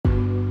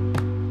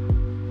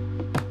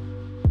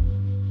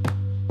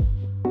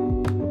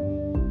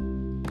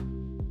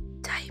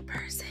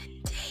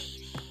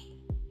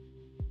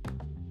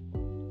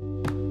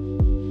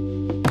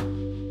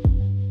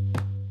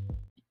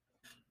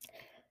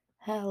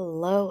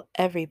Hello,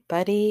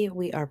 everybody.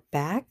 We are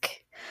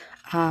back.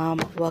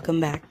 Welcome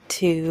back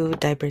to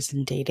Diapers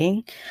and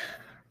Dating.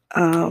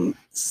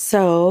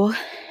 So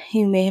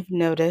you may have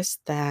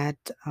noticed that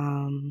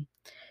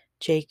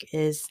Jake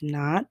is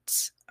not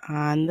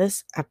on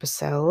this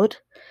episode.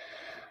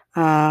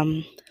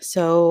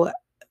 So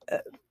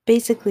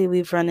basically,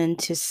 we've run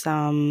into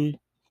some,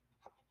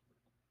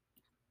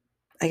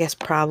 I guess,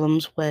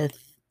 problems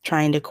with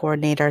trying to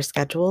coordinate our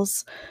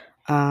schedules.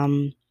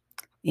 And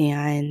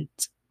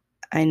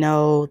I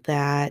know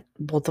that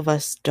both of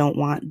us don't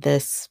want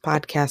this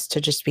podcast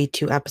to just be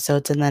 2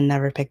 episodes and then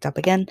never picked up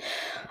again.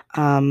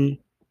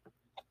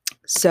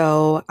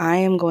 So I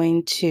am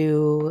going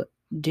to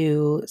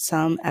do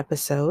some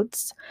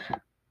episodes.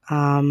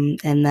 And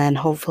then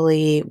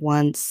hopefully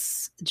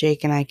once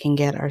Jake and I can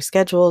get our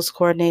schedules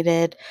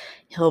coordinated,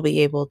 he'll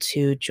be able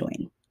to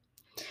join.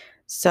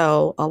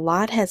 So a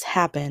lot has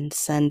happened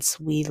since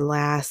we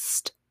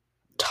last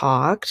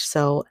talked.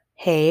 So,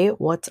 hey,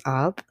 what's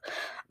up?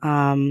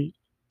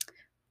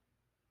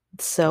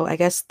 So I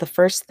guess the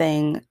first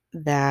thing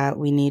that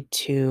we need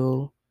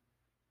to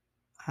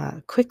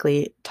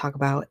quickly talk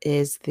about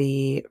is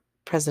the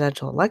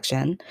presidential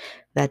election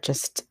that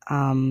just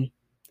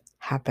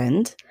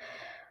happened.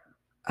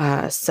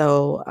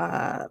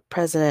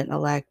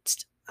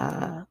 President-elect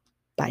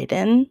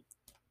Biden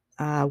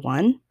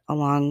won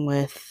along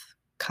with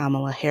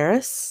Kamala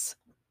Harris.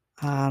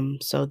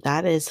 So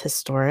that is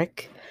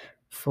historic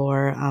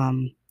for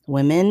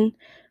women,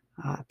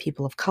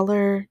 people of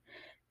color,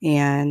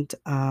 and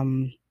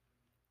I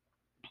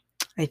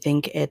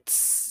think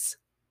it's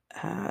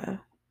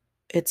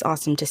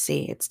awesome to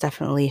see. It's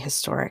definitely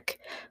historic.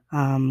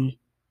 And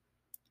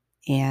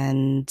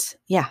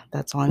yeah,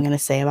 that's all I'm going to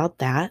say about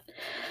that.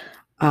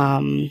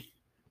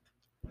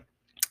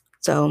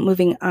 So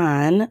moving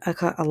on,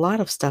 a lot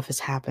of stuff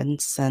has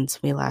happened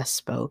since we last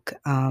spoke.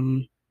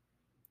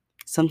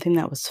 Something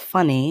that was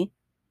funny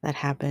that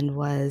happened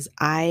was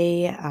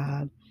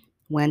I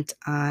went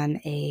on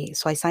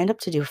so I signed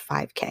up to do a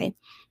 5K,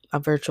 a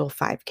virtual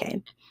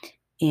 5K.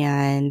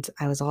 And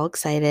I was all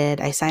excited.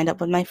 I signed up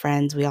with my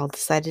friends. We all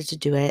decided to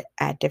do it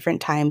at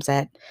different times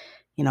at,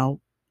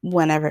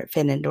 whenever it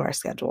fit into our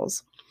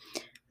schedules.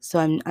 So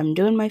I'm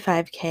doing my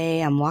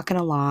 5K. I'm walking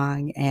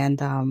along, and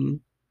I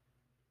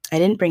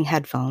didn't bring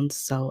headphones,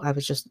 so I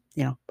was just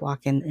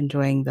walking,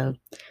 enjoying the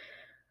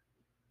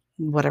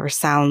whatever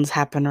sounds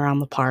happen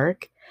around the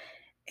park.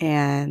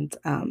 And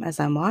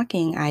as I'm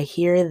walking, I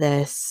hear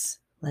this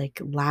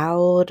like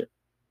loud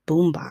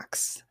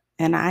boombox,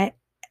 and I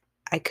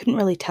couldn't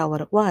really tell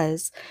what it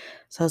was.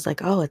 So I was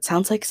like, oh, it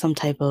sounds like some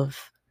type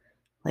of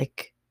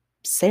like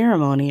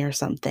ceremony or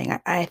something.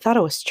 I thought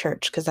it was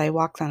church because I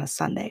walked on a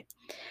Sunday.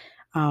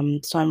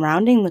 So I'm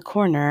rounding the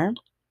corner.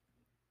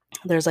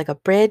 There's like a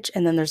bridge,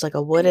 and then there's like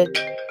a wooded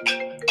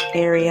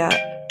area.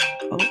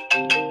 Oh,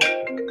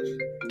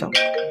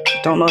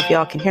 don't know if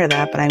y'all can hear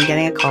that, but I'm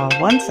getting a call.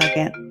 1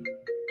 second.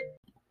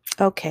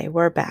 Okay,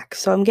 we're back.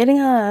 So I'm getting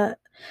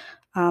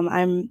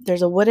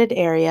there's a wooded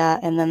area,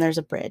 and then there's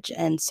a bridge.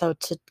 And so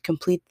to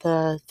complete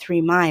the 3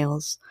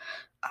 miles,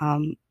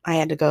 I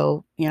had to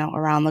go,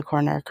 around the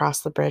corner,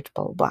 across the bridge,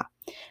 blah, blah, blah.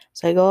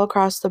 So I go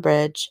across the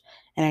bridge,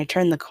 and I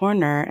turn the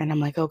corner, and I'm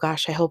like, oh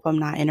gosh, I hope I'm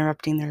not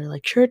interrupting their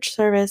like church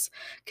service,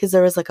 because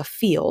there was like a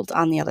field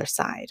on the other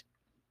side.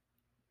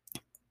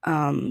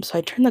 So I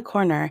turn the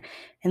corner,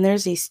 and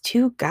there's these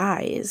 2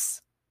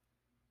 guys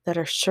that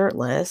are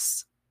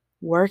shirtless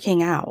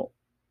working out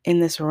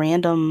in this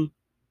random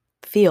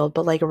field,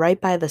 but like right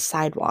by the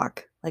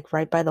sidewalk, like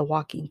right by the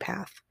walking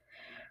path.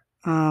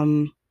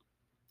 And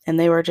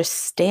they were just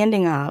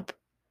standing up,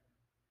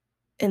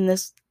 and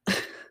this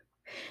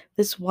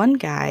one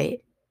guy,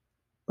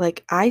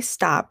 like, I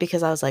stopped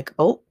because I was like,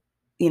 oh,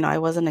 I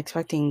wasn't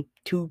expecting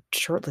 2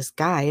 shirtless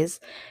guys.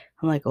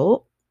 I'm like,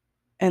 oh.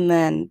 And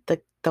then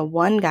the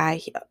one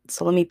guy,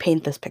 so let me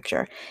paint this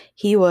picture.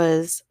 He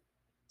was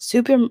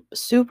super,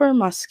 super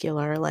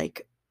muscular,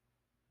 like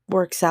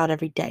works out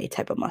every day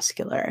type of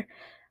muscular.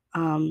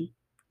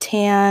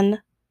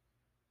 Tan,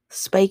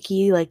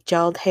 spiky, like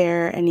gelled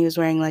hair, and he was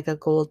wearing like a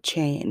gold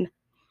chain.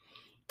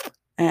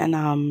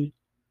 And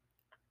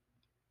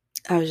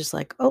I was just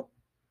like, oh,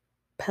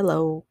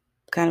 hello,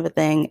 kind of a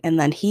thing. And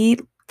then he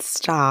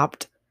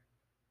stopped,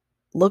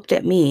 looked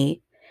at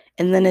me,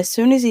 and then as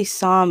soon as he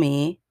saw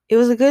me, it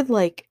was a good,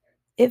 like,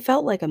 it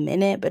felt like a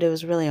minute, but it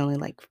was really only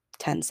like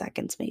 10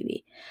 seconds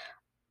maybe.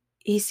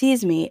 He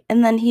sees me,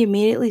 and then he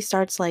immediately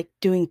starts like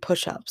doing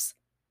push-ups.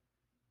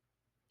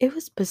 It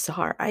was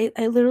bizarre. I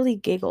literally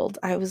giggled.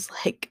 I was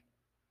like,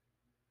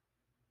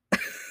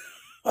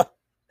 like,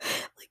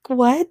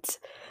 what?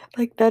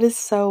 Like, that is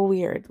so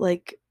weird.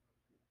 Like,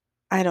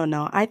 I don't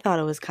know. I thought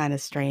it was kind of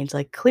strange.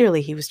 Like,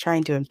 clearly he was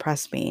trying to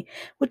impress me,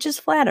 which is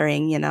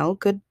flattering,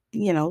 good,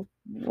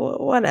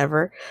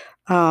 whatever.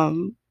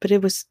 But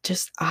it was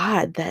just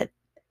odd that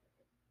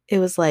it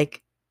was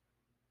like,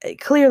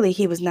 clearly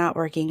he was not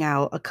working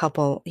out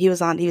he was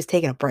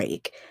taking a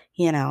break,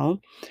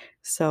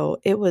 So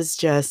it was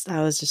just,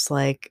 I was just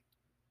like,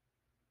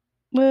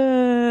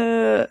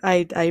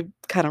 I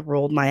kind of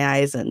rolled my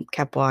eyes and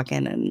kept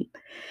walking, and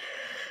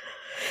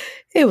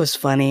it was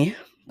funny.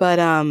 But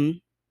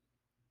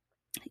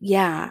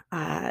yeah,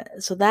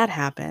 so that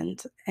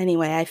happened.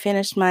 Anyway, I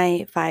finished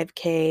my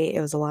 5K.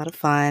 It was a lot of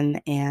fun,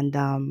 and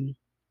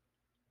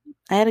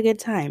I had a good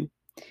time.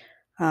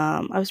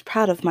 I was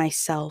proud of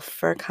myself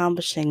for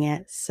accomplishing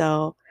it.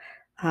 So,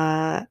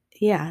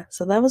 yeah,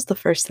 so that was the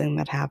first thing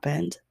that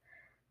happened.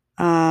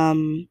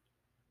 Um,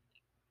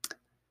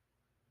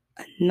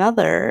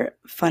 Another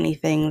funny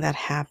thing that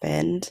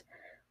happened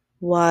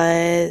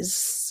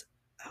was,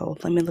 oh,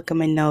 let me look at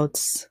my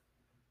notes.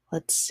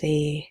 Let's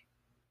see.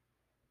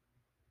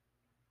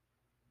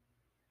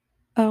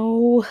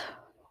 Oh,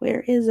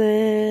 where is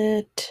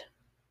it?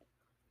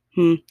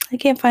 I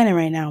can't find it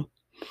right now.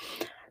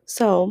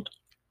 So,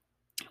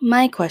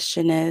 my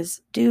question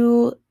is,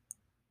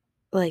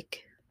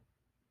 like,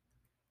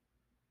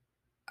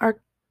 are,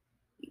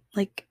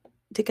 like,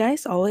 do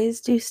guys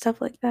always do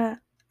stuff like that?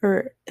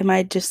 Or am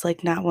I just,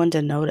 like, not one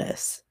to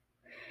notice?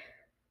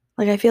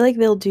 Like, I feel like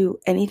they'll do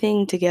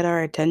anything to get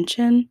our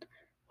attention,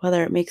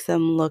 whether it makes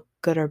them look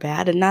good or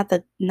bad, and not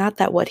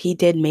that what he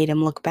did made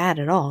him look bad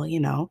at all, you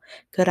know?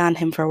 Good on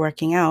him for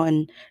working out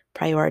and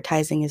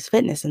prioritizing his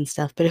fitness and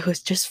stuff, but it was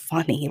just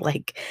funny,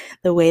 like,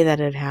 the way that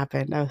it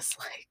happened. I was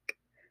like,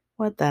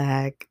 "What the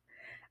heck?"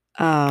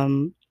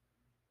 Um,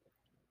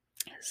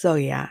 so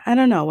yeah, I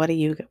don't know. What do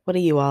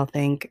you all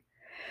think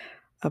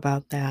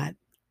about that?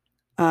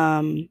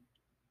 Um,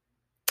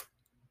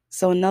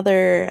 so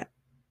another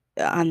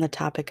on the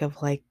topic of,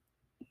 like,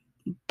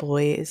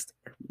 boys,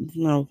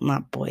 no,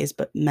 not boys,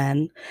 but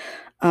men.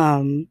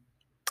 Um,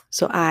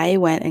 so I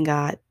went and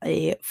got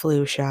a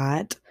flu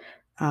shot,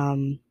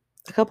 um,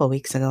 a couple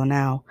weeks ago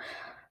now.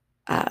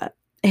 Uh,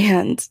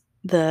 and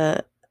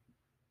the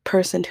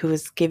person who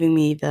was giving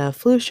me the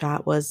flu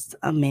shot was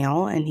a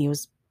male, and he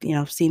was,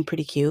 seemed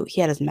pretty cute. He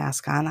had his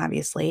mask on,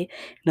 obviously,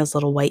 and his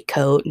little white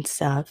coat and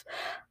stuff.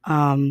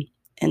 Um,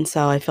 and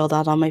so I filled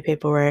out all my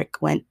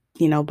paperwork, went,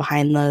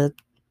 behind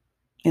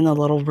in the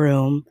little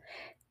room,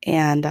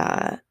 and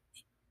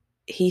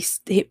he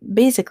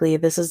basically,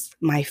 this is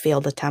my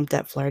failed attempt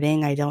at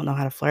flirting. I don't know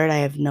how to flirt. I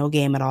have no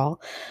game at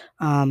all.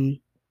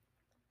 Um,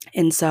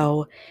 and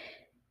so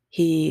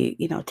he,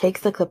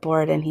 takes the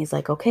clipboard and he's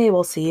like, "Okay,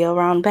 we'll see you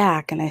around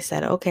back." And I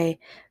said, "Okay."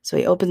 So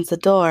he opens the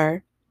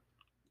door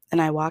and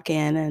I walk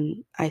in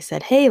and I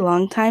said, "Hey,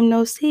 long time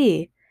no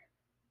see."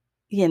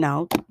 You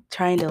know,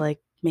 trying to like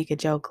make a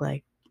joke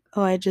like,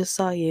 "Oh, I just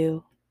saw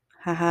you."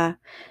 Haha.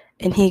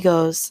 And he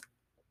goes,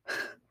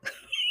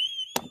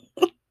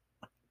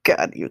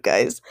 God, you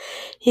guys.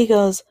 He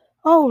goes,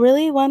 "Oh,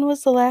 really? When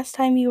was the last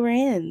time you were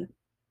in?"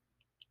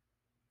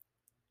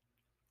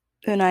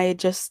 And I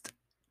just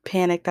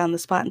panicked on the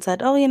spot and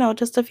said, "Oh,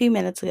 just a few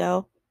minutes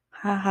ago."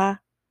 Haha.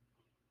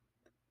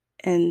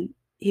 And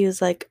he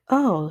was like,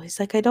 "Oh," he's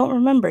like, "I don't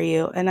remember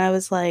you." And I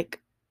was like,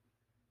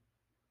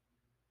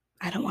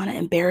 I don't want to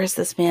embarrass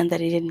this man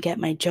that he didn't get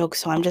my joke,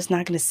 so I'm just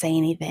not going to say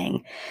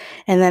anything.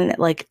 And then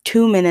like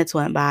 2 minutes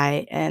went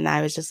by and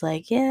I was just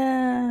like,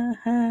 "Yeah."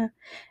 Huh."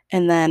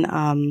 And then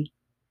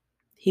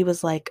he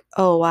was like,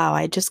 "Oh, wow,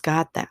 I just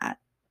got that."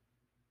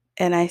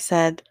 And I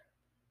said,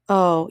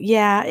 "Oh,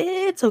 yeah,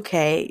 it's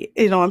okay."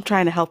 I'm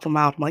trying to help him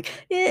out. I'm like,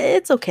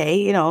 It's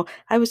okay."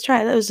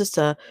 That was just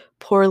a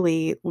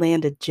poorly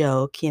landed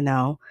joke,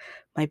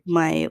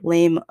 my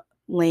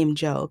lame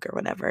joke or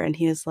whatever." And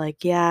he was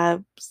like, "Yeah,"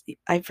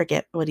 I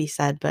forget what he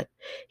said, but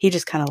he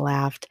just kind of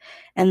laughed.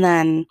 And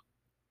then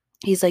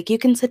he's like, "You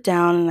can sit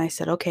down." And I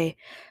said, "Okay."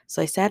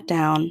 So I sat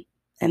down,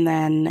 and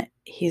then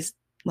he's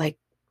like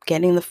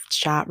getting the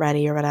shot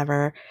ready or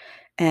whatever.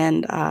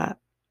 And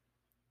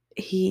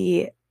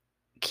he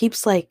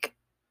keeps like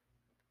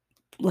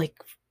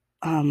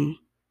um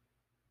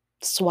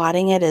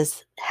swatting at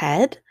his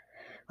head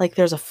like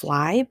there's a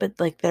fly, but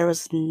like there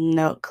was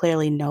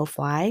clearly no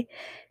fly.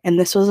 And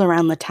this was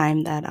around the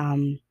time that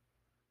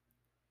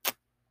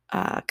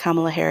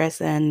Kamala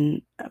Harris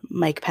and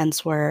Mike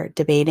Pence were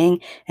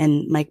debating,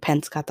 and Mike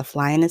Pence got the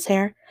fly in his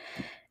hair.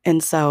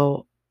 And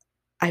so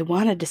I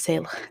wanted to say,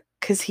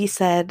 because he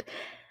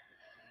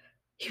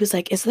was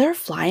like, "Is there a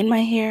fly in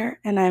my hair?"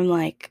 And I'm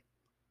like,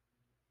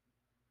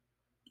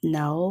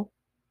 "No,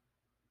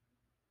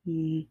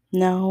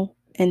 no."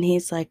 And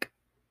he's like,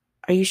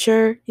 "Are you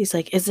sure?" He's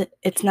like,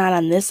 It's not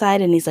on this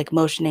side." And he's like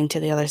motioning to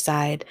the other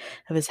side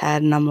of his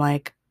head. And I'm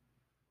like,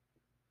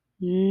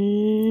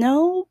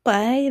 "No, but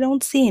I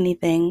don't see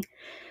anything."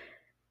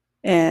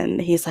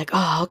 And he's like,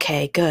 "Oh,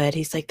 okay, good."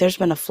 He's like, "There's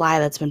been a fly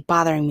that's been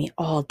bothering me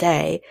all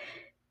day."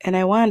 And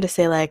I wanted to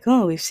say, like,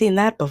 "Oh, we've seen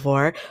that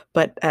before."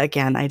 But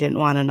again, I didn't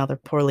want another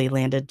poorly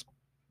landed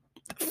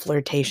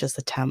flirtatious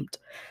attempt.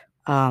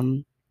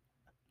 Um,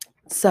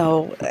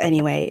 so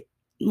anyway,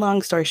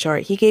 long story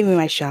short, he gave me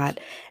my shot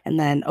and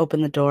then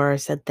opened the door,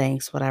 said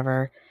thanks,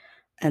 whatever.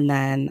 And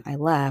then I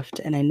left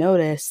and I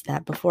noticed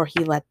that before he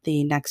let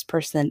the next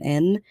person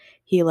in,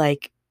 he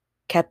like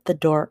kept the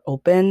door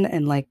open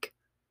and like,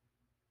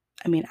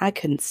 I mean, I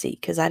couldn't see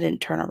because I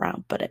didn't turn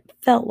around, but it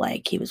felt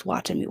like he was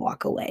watching me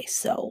walk away.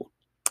 So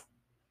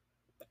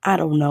I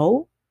don't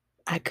know.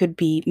 I could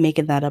be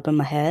making that up in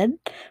my head,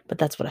 but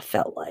that's what it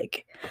felt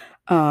like.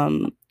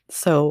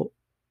 So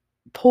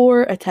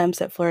poor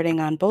attempts at flirting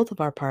on both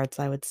of our parts,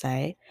 I would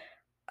say.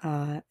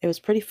 It was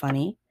pretty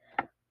funny.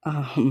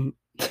 Um,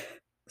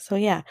 so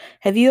yeah,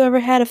 have you ever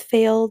had a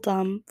failed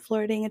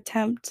flirting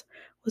attempt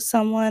with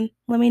someone?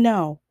 Let me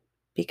know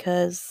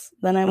because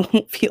then I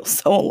won't feel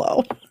so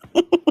alone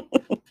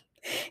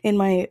in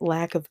my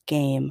lack of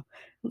game.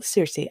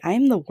 Seriously, I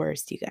am the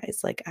worst, you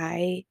guys. Like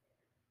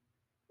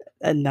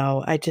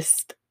no, I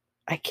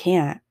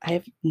can't. I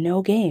have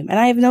no game, and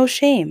I have no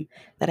shame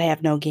that I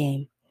have no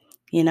game.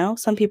 You know,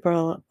 some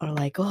people are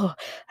like, "Oh,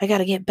 I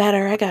gotta get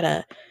better. I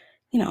gotta,"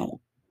 you know,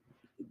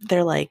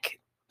 they're like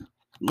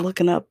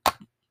looking up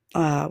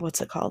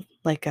what's it called?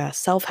 Like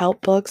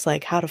self-help books,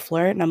 like how to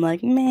flirt, and I'm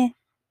like, meh,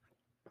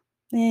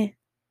 eh,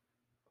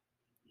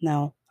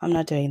 no, I'm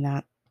not doing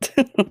that.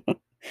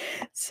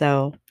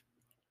 So,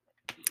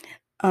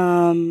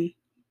 um,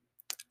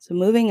 so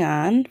moving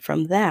on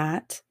from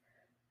that,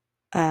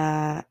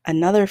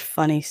 another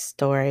funny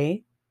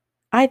story.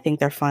 I think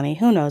they're funny.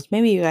 Who knows?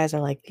 Maybe you guys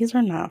are like, these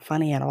are not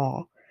funny at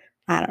all.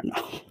 I don't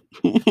know.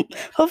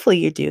 Hopefully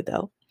you do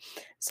though.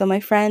 So my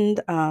friend,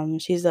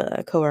 she's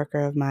a coworker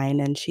of mine,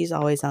 and she's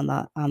always on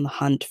the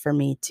hunt for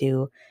me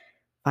to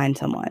find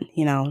someone.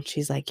 You know,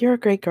 she's like, "You're a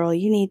great girl.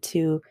 You need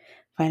to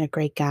find a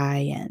great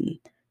guy," and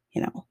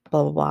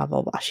blah blah blah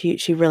blah blah.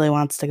 She really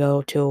wants to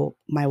go to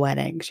my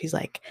wedding. She's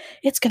like,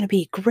 "It's gonna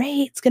be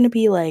great. It's gonna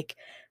be like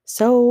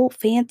so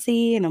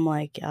fancy," and I'm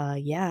like,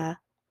 yeah,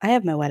 I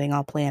have my wedding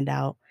all planned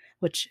out."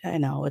 Which I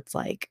know it's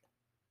like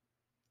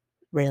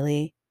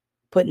really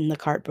putting the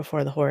cart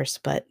before the horse,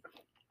 but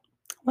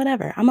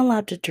whatever. I'm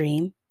allowed to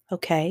dream.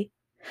 Okay.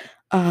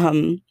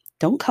 Um,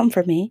 don't come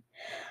for me.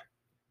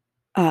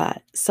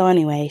 So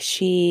anyway,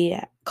 she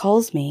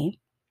calls me,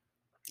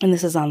 and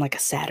this is on like a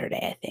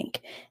Saturday, I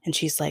think. And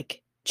she's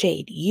like,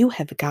 "Jade, you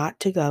have got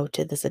to go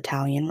to this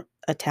Italian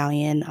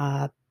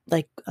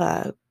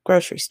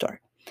grocery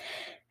store."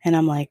 And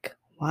I'm like,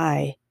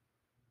 "Why?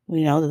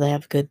 Do they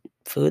have good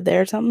food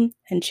there or something?"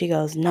 And she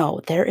goes,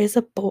 "No, there is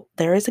a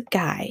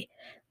guy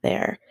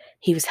there.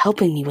 He was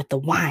helping me with the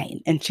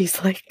wine." And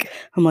she's like,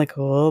 I'm like,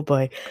 "Oh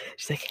boy."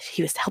 She's like,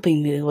 "He was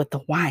helping me with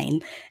the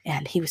wine,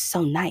 and he was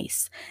so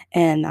nice.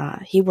 And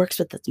he works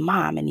with his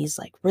mom, and he's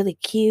like really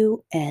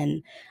cute.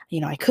 And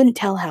I couldn't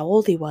tell how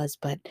old he was,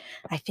 but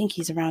I think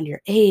he's around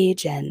your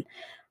age, and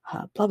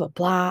blah blah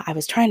blah. I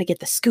was trying to get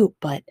the scoop,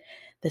 but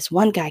this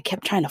one guy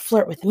kept trying to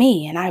flirt with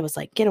me, and I was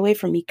like, 'Get away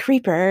from me,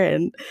 creeper.'"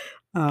 And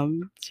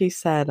she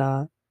said,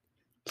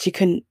 she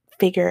couldn't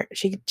figure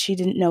she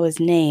didn't know his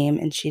name,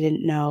 and she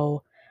didn't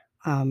know,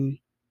 um,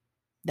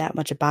 that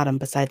much about him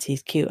besides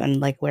he's cute and,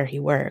 like, where he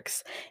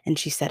works, and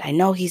she said, "I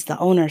know he's the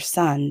owner's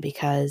son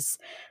because,"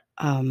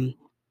 um,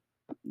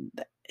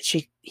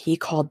 he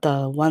called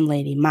the one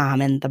lady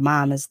mom, and the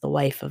mom is the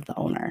wife of the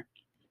owner.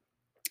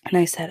 And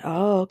I said,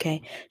 "Oh,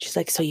 okay." She's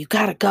like, "So you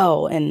gotta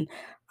go," and,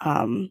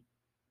 um,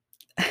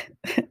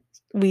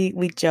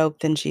 we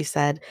joked, and she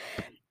said,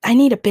 "I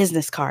need a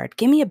business card.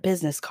 Give me a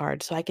business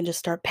card so I can just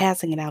start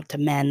passing it out to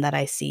men that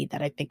I see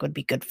that I think would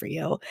be good for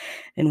you."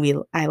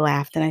 And I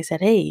laughed, and I said,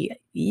 "Hey,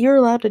 you're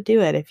allowed to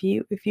do it if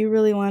you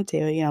really want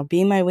to,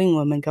 be my wing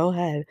woman, go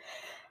ahead."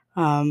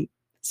 Um,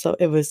 so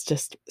it was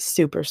just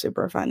super,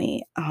 super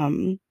funny.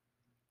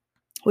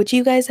 Would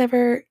you guys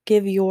ever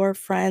give your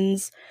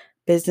friends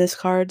business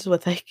cards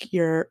with like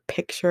your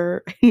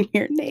picture and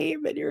your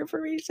name and your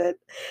information?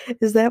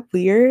 Is that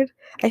weird?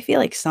 I feel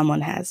like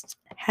someone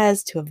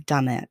has to have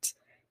done it,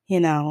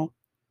 you know?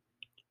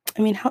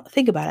 I mean,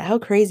 think about it. How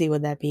crazy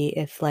would that be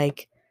if,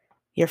 like,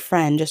 your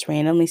friend just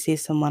randomly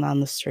sees someone on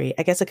the street?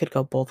 I guess it could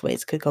go both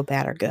ways. It could go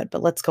bad or good,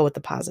 but let's go with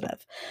the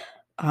positive.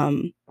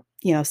 Um,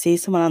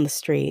 sees someone on the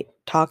street,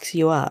 talks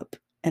you up,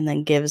 and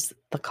then gives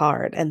the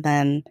card, and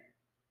then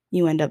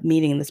you end up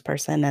meeting this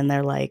person, and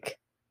they're like,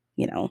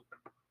 you know,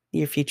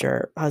 your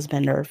future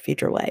husband or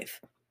future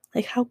wife.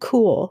 Like, how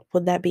cool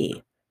would that be?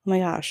 Oh my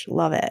gosh,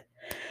 love it.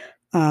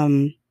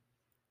 Um,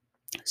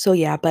 so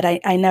yeah, but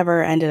I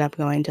never ended up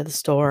going to the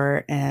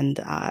store, and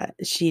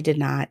she did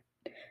not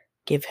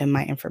give him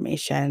my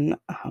information.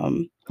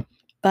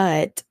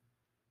 But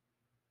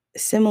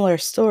similar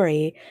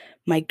story,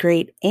 my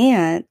great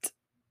aunt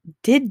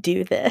did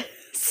do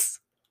this.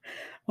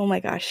 Oh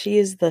my gosh, she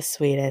is the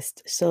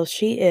sweetest. So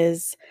she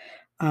is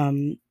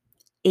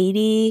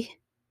 80.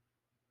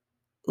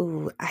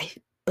 Ooh, I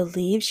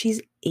believe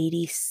she's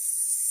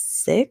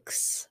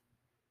 86.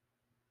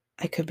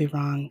 I could be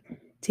wrong.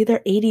 It's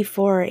either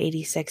 84 or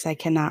 86. I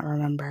cannot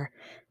remember.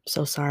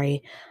 So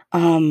sorry.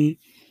 Um,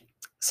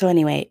 so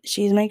anyway,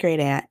 she's my great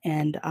aunt,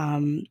 and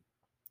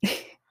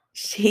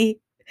she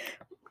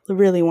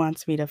really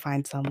wants me to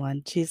find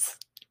someone. She's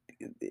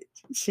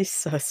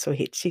so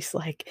sweet. She's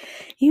like,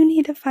 "You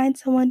need to find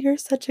someone. You're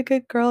such a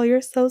good girl.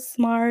 You're so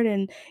smart,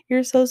 and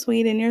you're so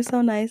sweet, and you're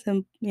so nice,"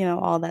 and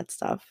all that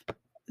stuff.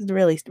 It's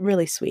really,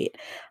 really sweet.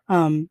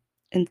 Um,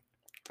 and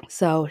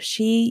so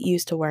she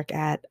used to work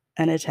at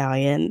an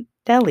Italian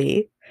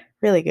deli,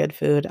 really good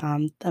food.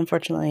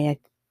 Unfortunately, I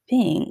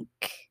think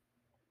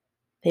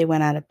they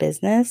went out of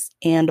business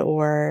and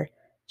or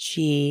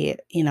she,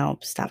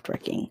 stopped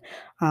working,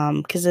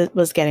 because it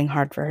was getting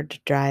hard for her to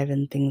drive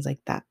and things like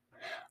that.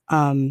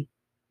 Um,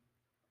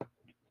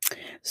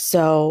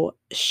 so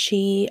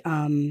she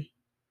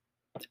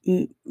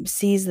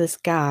sees this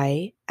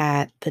guy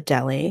at the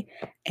deli,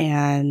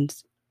 and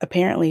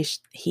apparently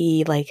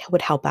he like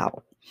would help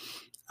out.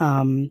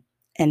 Um,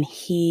 and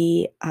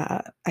he,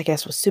 I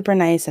guess, was super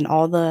nice, and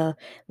all the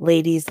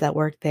ladies that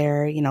worked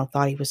there,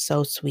 thought he was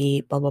so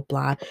sweet, blah blah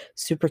blah,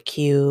 super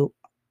cute.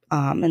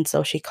 And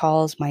so she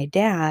calls my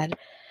dad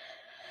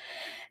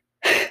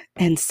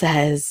and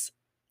says,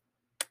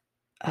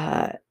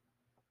 uh,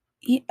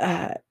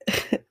 uh,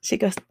 she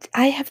goes,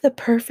 I have the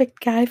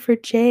perfect guy for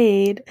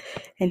Jade.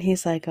 And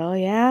he's like, oh,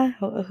 yeah,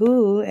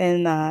 who?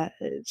 And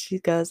she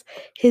goes,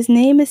 his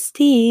name is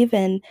Steve.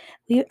 And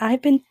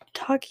I've been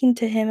talking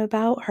to him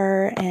about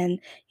her. And,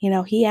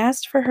 he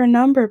asked for her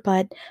number,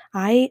 but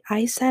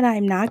I said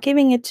I'm not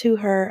giving it to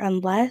her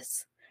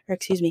unless, or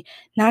excuse me,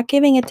 not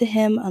giving it to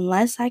him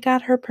unless I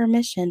got her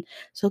permission.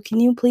 So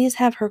can you please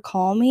have her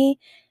call me?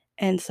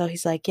 And so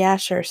he's like, yeah,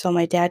 sure. So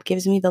my dad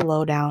gives me the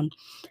lowdown.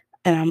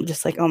 And I'm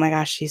just like, oh my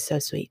gosh, she's so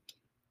sweet.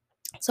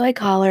 So I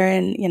call her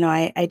and,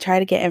 I try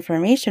to get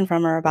information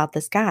from her about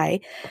this guy,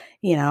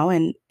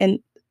 and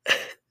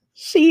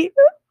she,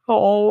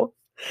 oh,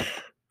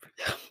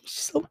 she's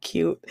so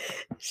cute.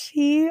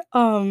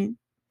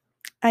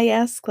 I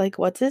ask, like,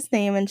 what's his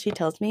name? And she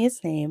tells me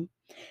his name.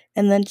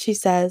 And then she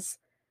says,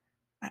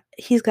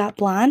 he's got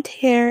blonde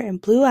hair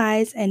and blue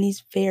eyes and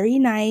he's very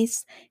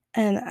nice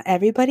and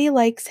everybody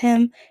likes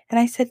him. And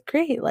I said,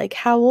 great. Like,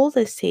 how old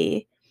is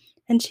he?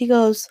 And she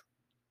goes,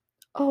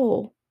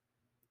 oh,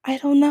 I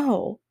don't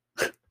know.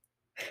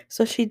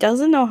 So she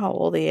doesn't know how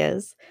old he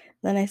is.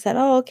 Then I said,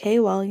 "Oh, okay.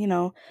 Well,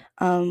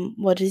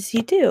 what does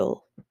he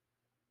do?"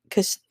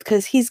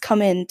 Because he's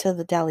come into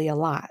the deli a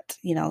lot.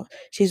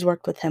 She's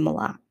worked with him a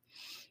lot.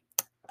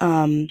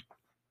 Um,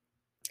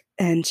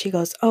 and she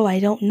goes, "Oh, I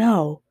don't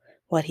know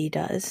what he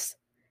does."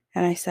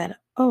 And I said,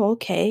 "Oh,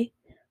 okay.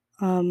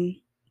 Um,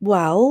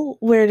 well,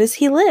 where does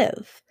he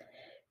live?"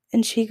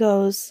 And she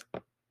goes,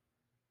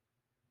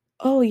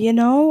 "Oh,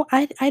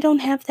 I don't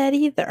have that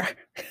either."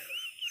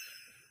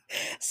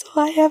 So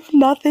I have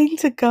nothing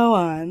to go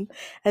on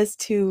as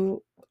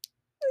to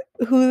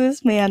who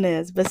this man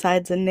is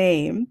besides a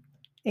name,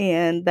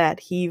 and that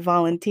he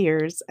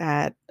volunteers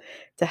at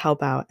to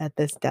help out at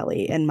this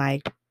deli, and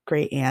my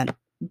great aunt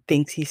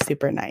thinks he's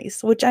super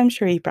nice, which I'm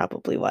sure he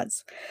probably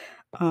was.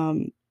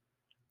 um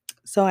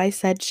so I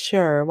said,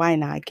 sure, why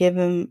not, give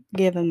him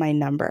my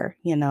number,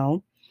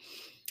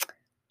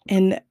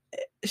 and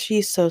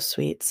she's so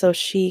sweet, so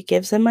she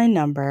gives him my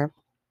number.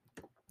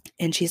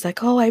 And she's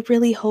like, "Oh, I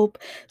really hope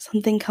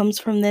something comes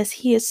from this.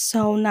 He is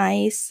so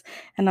nice."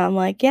 And I'm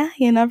like, "Yeah,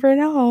 you never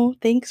know.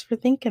 Thanks for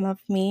thinking of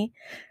me."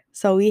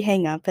 So we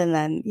hang up, and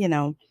then,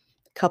 a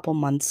couple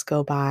months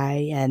go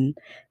by, and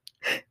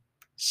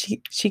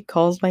she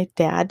calls my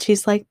dad.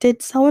 She's like,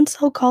 "Did so and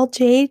so call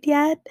Jade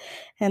yet?"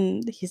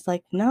 And he's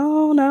like,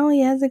 "No, no,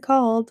 he hasn't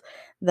called."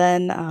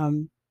 Then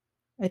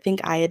I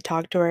think I had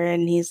talked to her,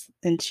 and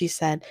she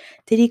said,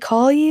 "Did he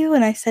call you?"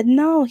 And I said,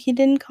 "No, he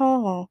didn't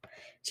call."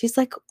 She's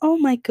like, "Oh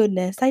my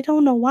goodness, I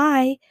don't know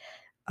why."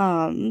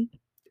 Um,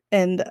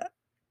 and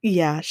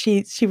yeah,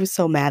 she was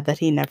so mad that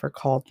he never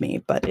called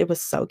me, but it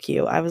was so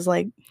cute. I was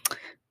like,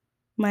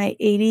 my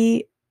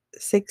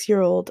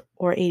 86-year-old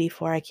or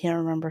 84, I can't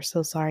remember,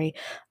 so sorry.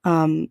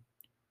 Um,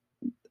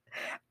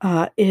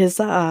 his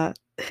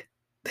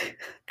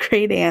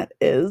great aunt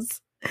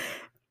is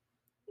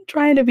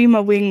trying to be my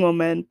wing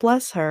woman.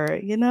 Bless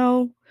her.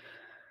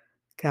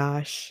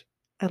 Gosh,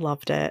 I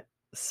loved it.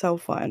 So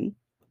fun.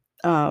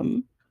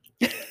 Um,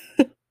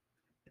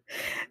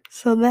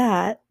 so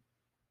that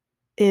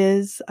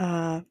is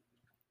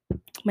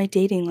my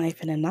dating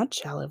life in a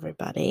nutshell,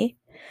 everybody.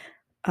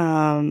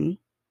 Um,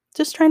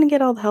 just trying to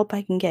get all the help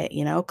I can get,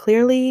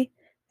 Clearly,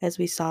 as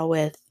we saw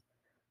with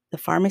the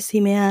pharmacy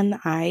man,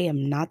 I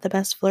am not the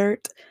best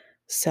flirt.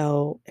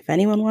 So if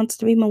anyone wants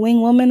to be my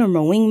wing woman or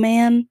my wing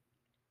man,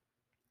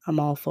 I'm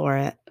all for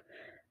it.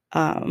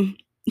 Um,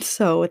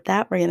 so with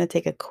that, we're going to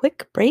take a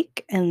quick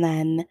break and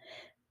then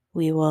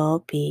we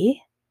will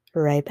be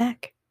right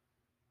back.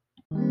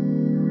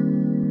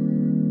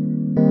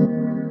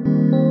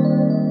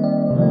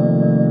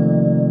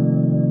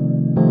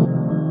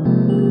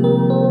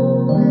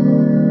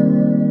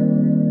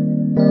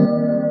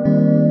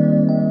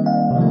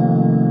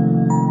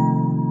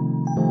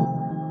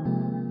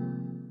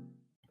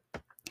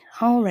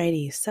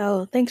 Alrighty,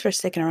 so thanks for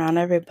sticking around,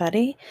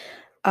 everybody.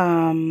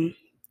 Um,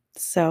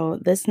 so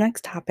this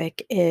next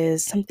topic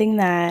is something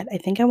that I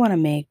think I want to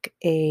make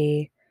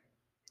a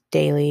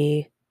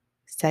daily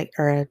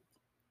or a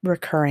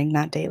recurring,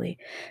 not daily,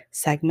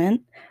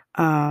 segment.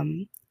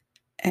 Um,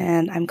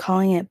 and I'm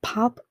calling it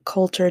Pop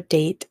Culture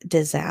Date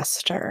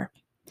Disaster.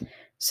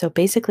 So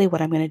basically,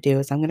 what I'm going to do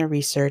is I'm going to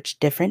research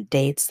different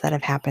dates that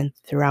have happened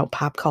throughout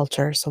pop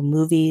culture. So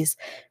movies,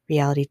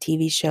 reality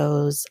TV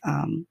shows,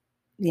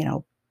 you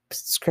know,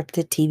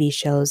 scripted TV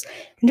shows,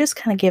 and just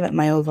kind of give it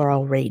my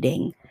overall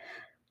rating.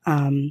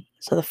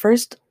 So the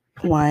first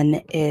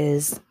one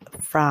is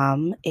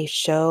from a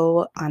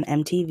show on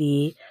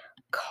MTV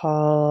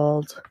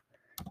called,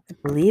 I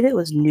believe it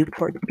was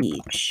Newport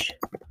Beach.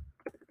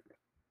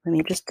 Let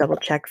me just double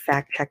check,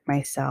 fact check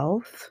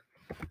myself.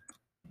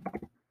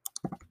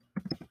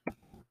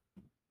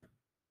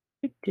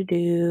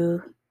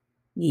 Doo-doo-doo.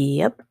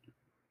 Yep,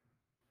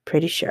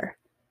 pretty sure.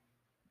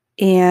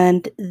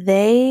 And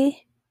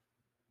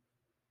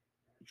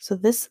so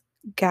this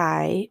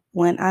guy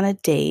went on a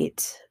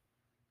date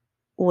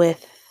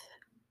with,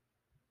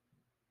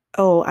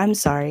 oh, I'm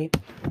sorry,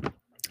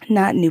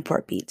 not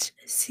Newport Beach,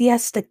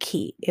 Siesta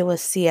Key. It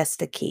was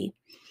Siesta Key.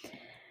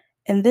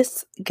 And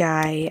this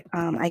guy,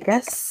 I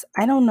guess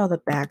I don't know the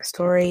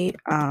backstory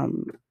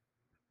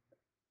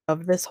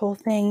of this whole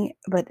thing,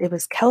 but it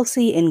was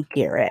Kelsey and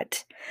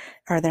Garrett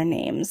are their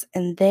names,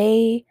 and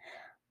they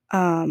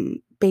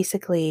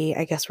basically,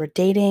 I guess, were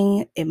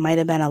dating. It might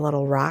have been a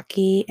little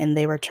rocky, and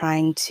they were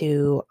trying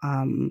to,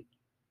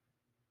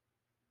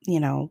 you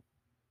know,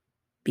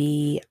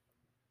 be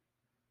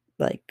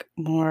like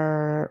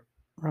more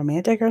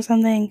romantic or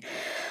something.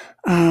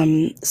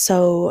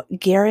 So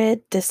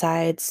Garrett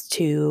decides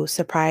to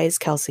surprise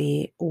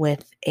Kelsey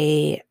with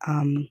a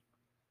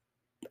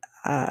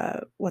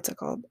what's it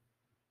called?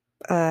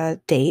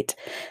 Date,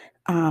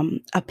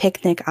 a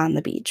picnic on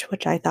the beach,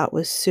 which I thought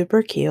was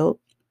super cute.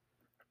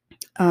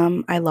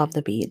 I love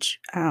the beach.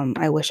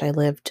 I wish I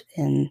lived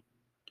in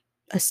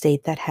a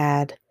state that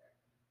had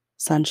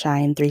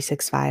sunshine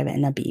 365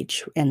 and a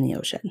beach and the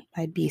ocean.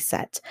 I'd be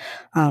set.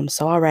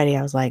 So already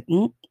I was like,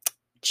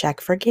 check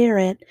for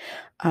Garrett.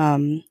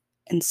 Um,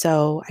 and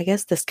so I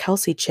guess this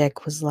Kelsey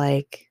chick was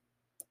like,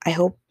 I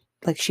hope,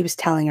 like she was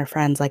telling her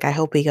friends, like, I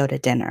hope we go to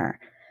dinner.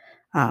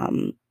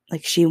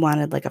 Like she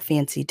wanted like a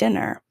fancy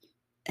dinner.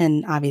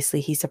 And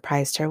obviously he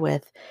surprised her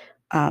with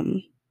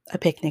um, a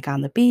picnic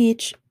on the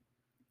beach.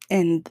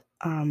 And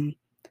I'm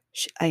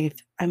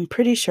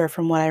pretty sure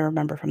from what I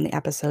remember from the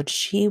episode,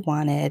 she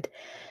wanted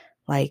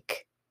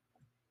like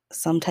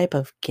some type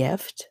of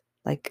gift,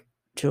 like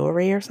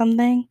jewelry or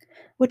something,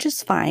 which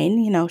is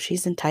fine.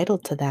 She's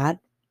entitled to that,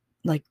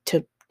 like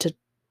to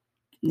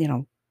you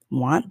know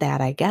want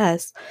that, I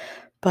guess.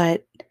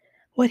 But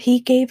what he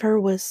gave her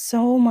was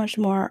so much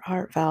more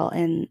heartfelt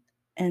and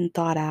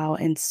thought out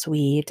and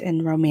sweet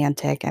and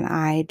romantic, and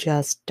I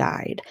just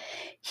died.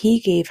 He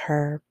gave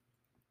her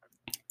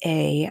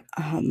a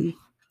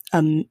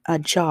a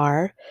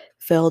jar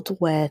filled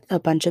with a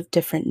bunch of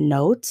different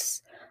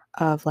notes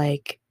of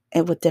like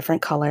with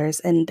different colors,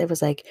 and it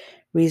was like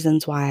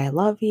reasons why I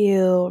love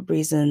you,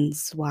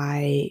 reasons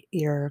why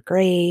you're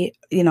great,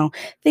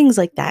 things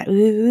like that.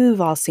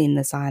 We've all seen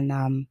this on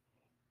on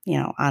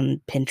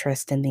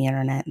Pinterest and the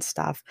internet and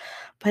stuff.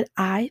 But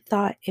I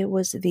thought it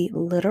was the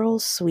literal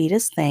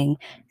sweetest thing,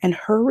 and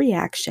her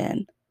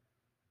reaction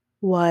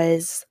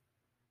was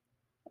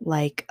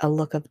like a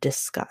look of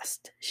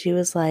disgust. She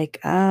was like,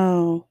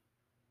 "Oh,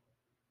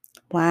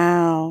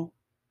 wow,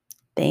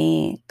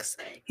 thanks."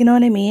 You know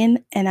what I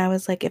mean? And I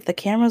was like, if the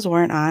cameras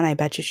weren't on, I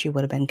bet you she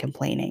would have been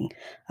complaining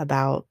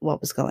about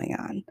what was going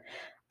on.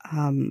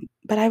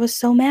 But I was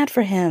so mad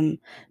for him.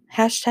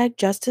 Hashtag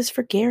justice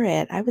for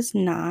Garrett. I was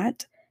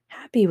not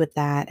happy with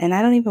that. And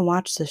I don't even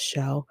watch this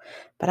show,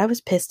 but I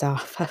was pissed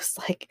off. I was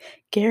like,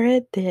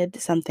 Garrett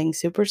did something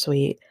super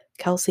sweet.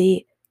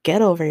 Kelsey,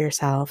 get over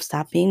yourself.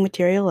 Stop being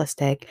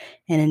materialistic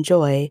and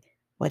enjoy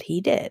what he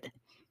did.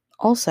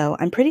 Also,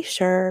 I'm pretty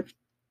sure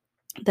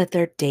that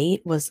their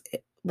date was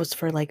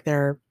for like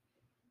their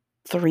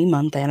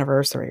 3-month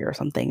anniversary or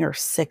something, or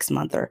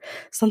 6-month or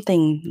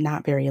something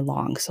not very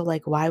long. So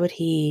like why would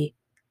he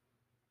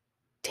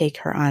take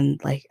her on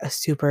like a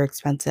super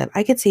expensive,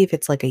 I could see if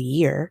it's like a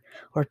year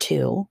or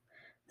 2,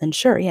 then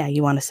sure, yeah,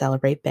 you wanna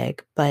celebrate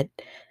big, but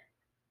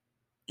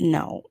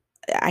no.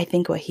 I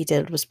think what he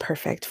did was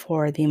perfect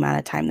for the amount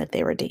of time that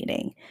they were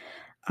dating.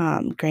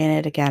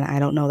 Granted, again, I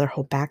don't know their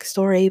whole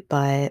backstory,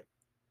 but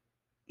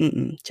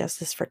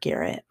justice for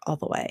Garrett all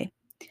the way.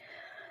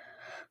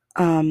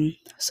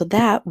 So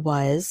that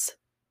was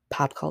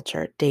pop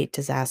culture date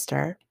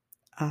disaster.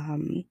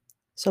 Um,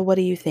 so what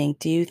do you think?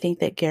 Do you think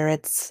that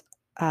Garrett's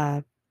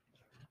uh,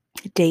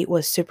 date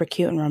was super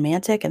cute and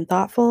romantic and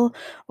thoughtful,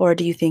 or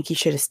do you think he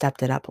should have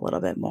stepped it up a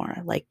little bit more,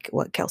 like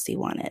what Kelsey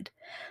wanted?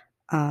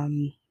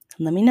 Um,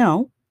 Let me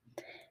know.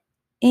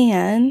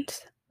 And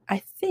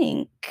I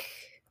think,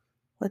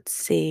 let's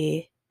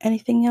see,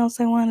 anything else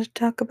I wanted to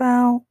talk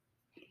about?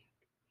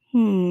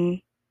 Hmm.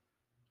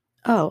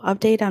 Oh,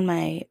 update on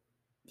my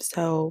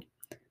so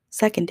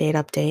second date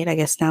update. I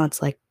guess now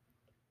it's like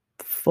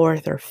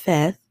fourth or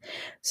fifth.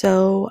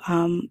 So,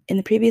 in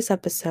the previous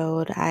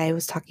episode, I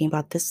was talking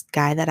about this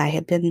guy that I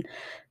had been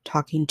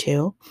talking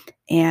to,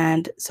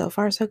 and so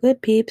far so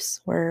good,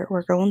 peeps.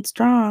 We're going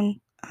strong.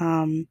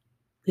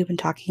 We've been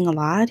talking a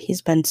lot.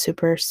 He's been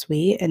super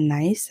sweet and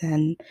nice,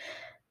 and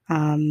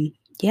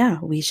yeah,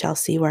 we shall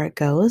see where it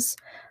goes.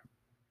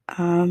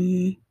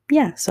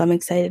 Yeah, so I'm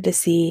excited to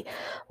see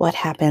what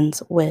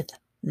happens with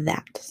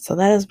that. So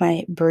that is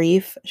my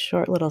brief,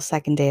 short little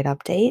second date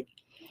update.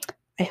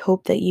 I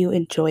hope that you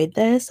enjoyed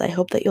this. I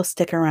hope that you'll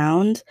stick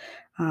around.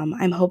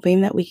 I'm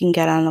hoping that we can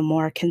get on a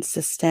more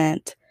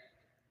consistent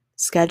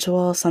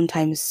schedule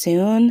sometime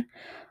soon.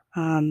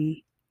 Um,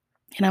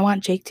 and I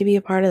want Jake to be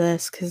a part of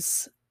this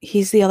because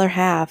he's the other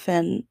half,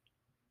 and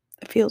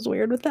it feels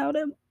weird without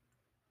him.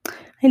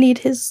 I need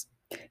his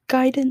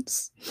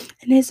guidance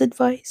and his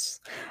advice.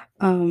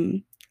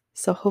 Um,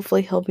 so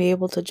hopefully he'll be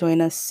able to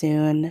join us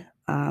soon.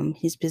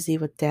 He's busy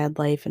with dad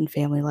life and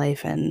family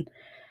life and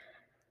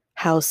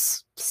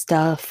house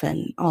stuff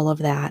and all of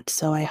that.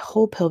 So I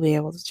hope he'll be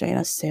able to join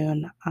us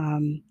soon.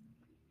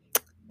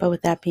 But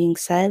with that being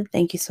said,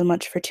 thank you so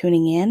much for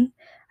tuning in.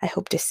 I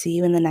hope to see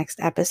you in the next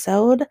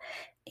episode.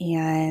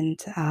 And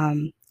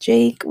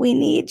Jake, we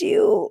need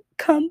you.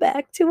 Come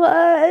back to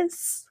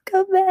us.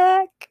 Come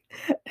back.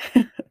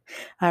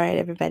 All right,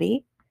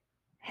 everybody.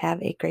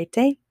 Have a great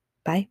day.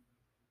 Bye.